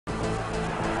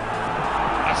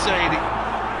Assaidi.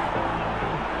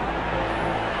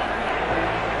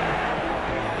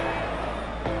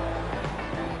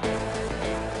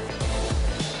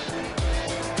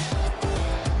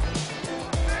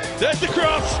 There's the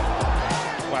cross.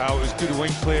 Wow, it was good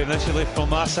wing play initially from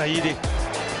Assaidi.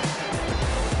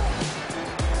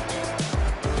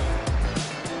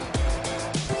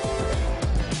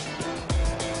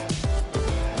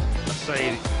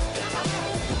 Assaidi.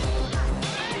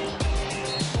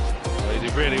 Well, he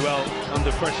did really well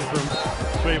under pressure from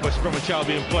three West Bromwich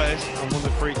Albion players and won the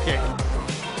free kick.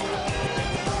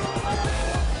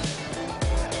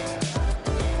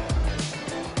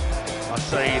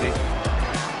 Assaidi.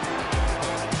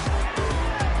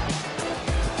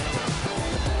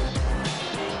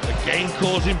 Again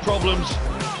causing problems.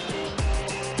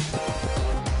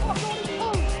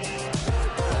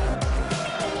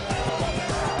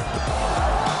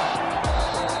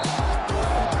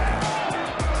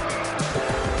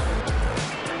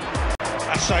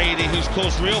 Assaidi, who's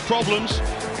caused real problems.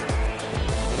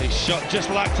 And his shot just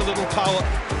lacked a little power.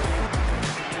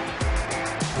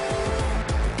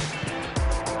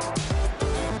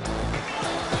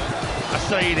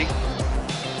 Assaidi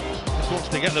just wants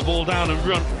to get the ball down and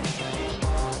run.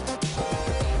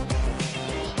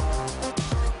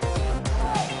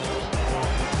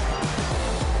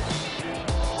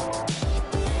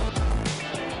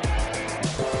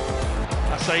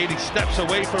 Assaidi steps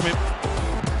away from him.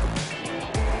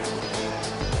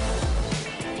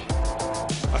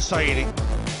 Assaidi.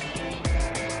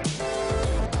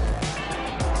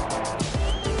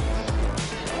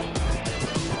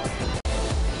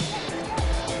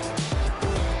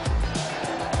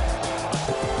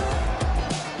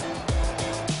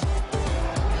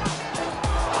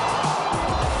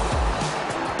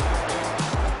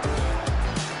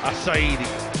 Assaidi.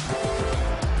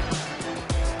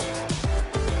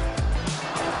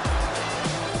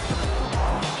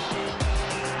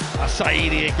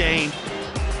 Assaidi again.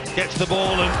 Gets the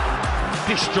ball and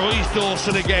destroys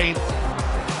Dawson again.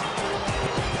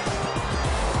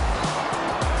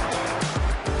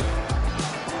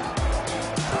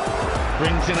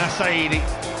 Brings in Assaidi.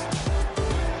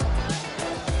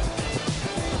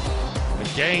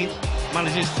 Again,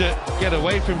 manages to get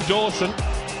away from Dawson.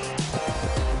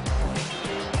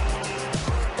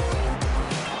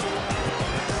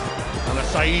 And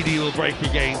Assaidi will break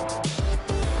again.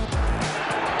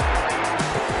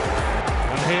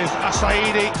 Here's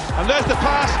Assaidi, and there's the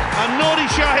pass, and Nouri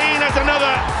Sahin has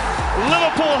another.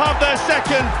 Liverpool have their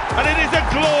second, and it is a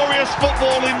glorious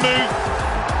footballing move.